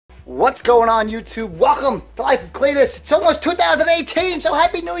What's going on, YouTube? Welcome to Life of CLETUS. It's almost 2018, so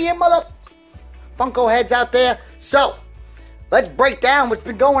Happy New Year, mother Funko heads out there. So, let's break down what's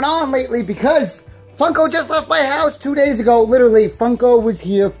been going on lately, because Funko just left my house 2 days ago. Literally, Funko was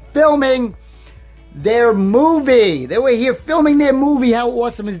here filming their movie. They were here filming their movie. How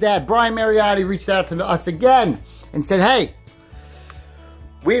awesome is that? Brian Mariotti reached out to us again and said, hey,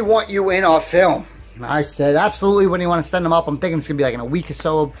 we want you in our film. I said, absolutely. When do you want to send them up? I'm thinking it's going to be like in a week or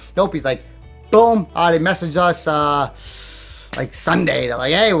so. Nope. He's like, boom. They messaged us like Sunday. They're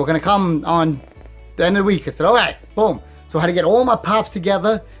like, hey, we're going to come on the end of the week. I said, all right. Boom. So I had to get all my pops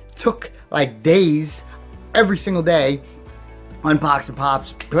together. Took like days, every single day. Unboxing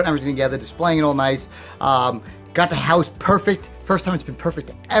pops, putting everything together, displaying it all nice. Got the house perfect. First time it's been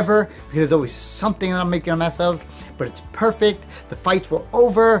perfect ever, because there's always something that I'm making a mess of, but it's perfect. The fights were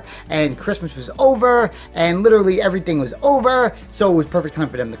over, and Christmas was over, and literally everything was over, so it was perfect time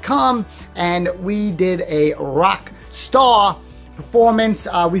for them to come, and we did a rock star performance.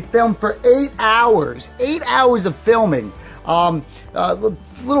 We filmed for 8 hours. 8 hours of filming. A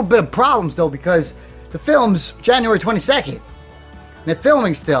little bit of problems, though, because the film's January 22nd. They're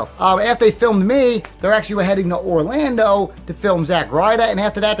filming still. After they filmed me, they're actually heading to Orlando to film Zack Ryder, and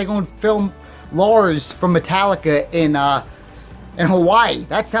after that, they're going to film Lars from Metallica in Hawaii.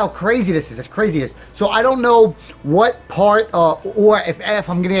 That's how crazy this is. That's crazy. So I don't know what part, or if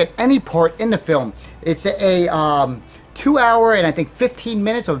I'm going to get any part in the film. It's a 2 hour and I think 15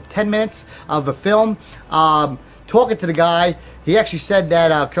 minutes or 10 minutes of a film. Talking to the guy, he actually said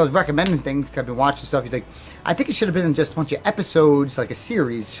that, because I was recommending things, because I've been watching stuff, he's like, I think it should have been just a bunch of episodes, like a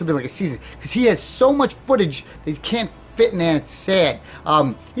series. It should be like a season, because he has so much footage that he can't fit in there. It's sad.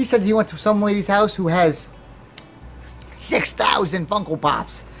 He said he went to some lady's house who has 6,000 Funko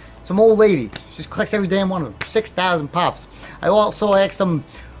Pops. Some old lady. She just collects every damn one of them. 6,000 Pops. I also asked him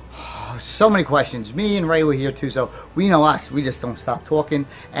so many questions. Me and Ray were here too, so we know us. We just don't stop talking.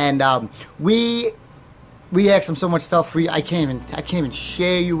 And we asked him so much stuff. I can't even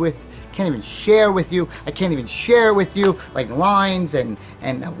share with you. I can't even share with you, like lines and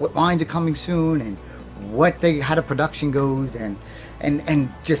what lines are coming soon, and how the production goes, and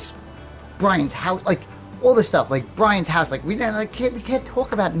just Brian's house, like all the stuff, like Brian's house, like we can't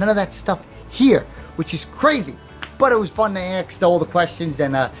talk about none of that stuff here, which is crazy. But it was fun to ask all the questions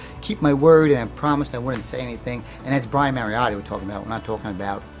and keep my word, and I promised I wouldn't say anything. And that's Brian Mariotti we're talking about. We're not talking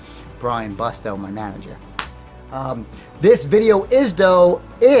about Brian Busto, my manager. This video is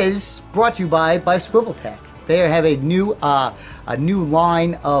brought to you by Swivel Tech. They have a new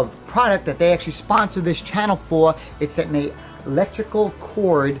line of product that they actually sponsor this channel for. It's an electrical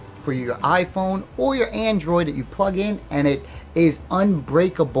cord for your iPhone or your Android that you plug in, and it is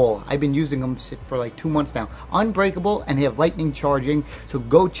unbreakable. I've been using them for like 2 months now. Unbreakable, and they have lightning charging, so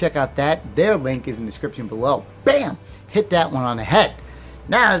go check out that. Their link is in the description below. Bam! Hit that one on the head.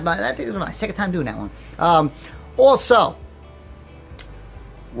 Now, I think it was my second time doing that one. Also,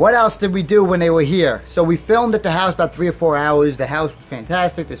 what else did we do when they were here? So we filmed at the house about 3 or 4 hours. The house was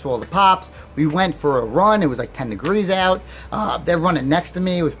fantastic. They saw all the pops. We went for a run. It was like 10 degrees out. They're running next to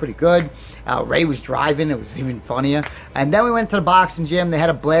me. It was pretty good. Ray was driving. It was even funnier. And then we went to the boxing gym. They had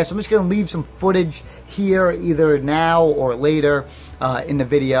a blast. I'm just going to leave some footage here, either now or later in the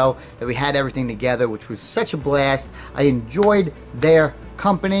video, that we had everything together, which was such a blast. I enjoyed their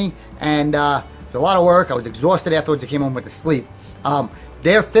company, and it was a lot of work. I was exhausted afterwards. I came home with the sleep.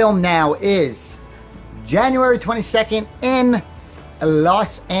 Their film now is January 22nd in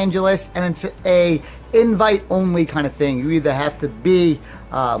Los Angeles, and it's a invite-only kind of thing. You either have to be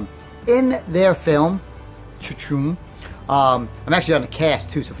in their film. I'm actually on the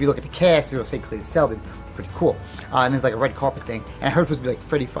cast too, so if you look at the cast, it'll say Clayton Selden. Pretty cool. And there's like a red carpet thing, and I heard it was supposed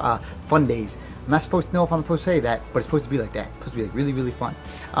to be like Freddy Fun Days. I'm not supposed to know if I'm supposed to say that, but it's supposed to be like that. It's supposed to be like really, really fun.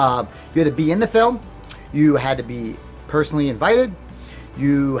 You had to be in the film. You had to be personally invited.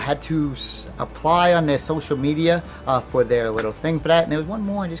 You had to apply on their social media for their little thing for that. And there was one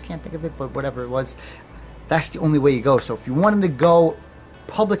more, I just can't think of it, but whatever it was, that's the only way you go. So if you wanted to go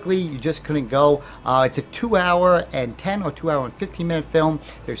publicly, you just couldn't go. It's a 2 hour and 10 or 2 hour and 15 minute film.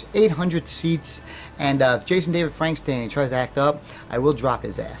 There's 800 seats. And if Jason David Frankenstein tries to act up, I will drop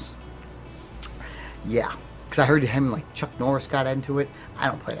his ass. Yeah, because I heard him, like Chuck Norris got into it. I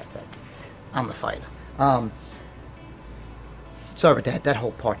don't play that thing. I'm a fighter. Sorry about that. That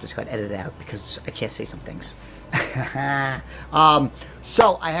whole part just got edited out because I can't say some things.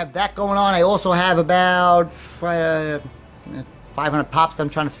 So I have that going on. I also have about 500 pops that I'm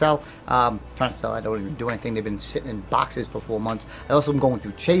trying to sell. I don't even do anything. They've been sitting in boxes for 4 months. I also am going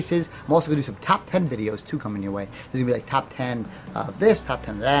through chases. I'm also going to do some top 10 videos too coming your way. There's going to be like top 10 of this, top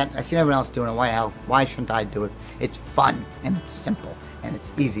 10 of that. I've seen everyone else doing it. Why shouldn't I do it? It's fun and it's simple and it's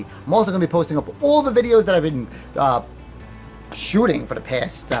easy. I'm also going to be posting up all the videos that I've been shooting for the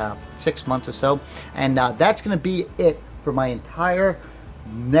past 6 months or so. And that's going to be it for my entire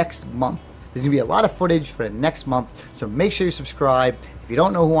next month. There's going to be a lot of footage for the next month, so make sure you subscribe. If you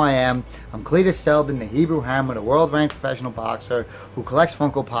don't know who I am, I'm CLETUS, the Hebrew Hammer, the world-ranked professional boxer who collects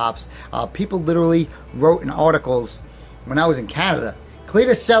Funko Pops. People literally wrote in articles when I was in Canada.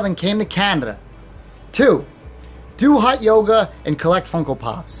 CLETUS came to Canada to do hot yoga and collect Funko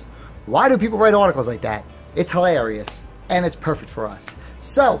Pops. Why do people write articles like that? It's hilarious, and it's perfect for us.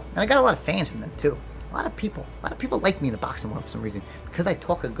 So, and I got a lot of fans from them too. A lot of people like me in the boxing world for some reason because I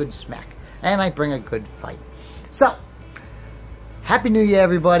talk a good smack and I bring a good fight. So, Happy New Year,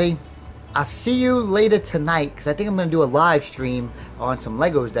 everybody. I'll see you later tonight because I think I'm going to do a live stream on some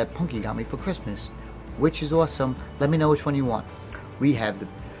Legos that Punky got me for Christmas, which is awesome. Let me know which one you want.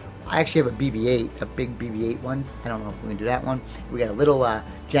 I actually have a BB-8, a big BB-8 one. I don't know if we're going to do that one. We got a little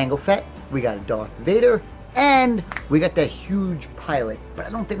Jango Fett. We got a Darth Vader. And we got that huge pilot. But I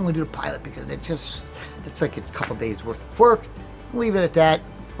don't think I'm going to do the pilot because it's like a couple days worth of work. Leave it at that.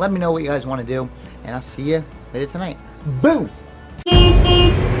 Let me know what you guys want to do. And I'll see you later tonight. Boom!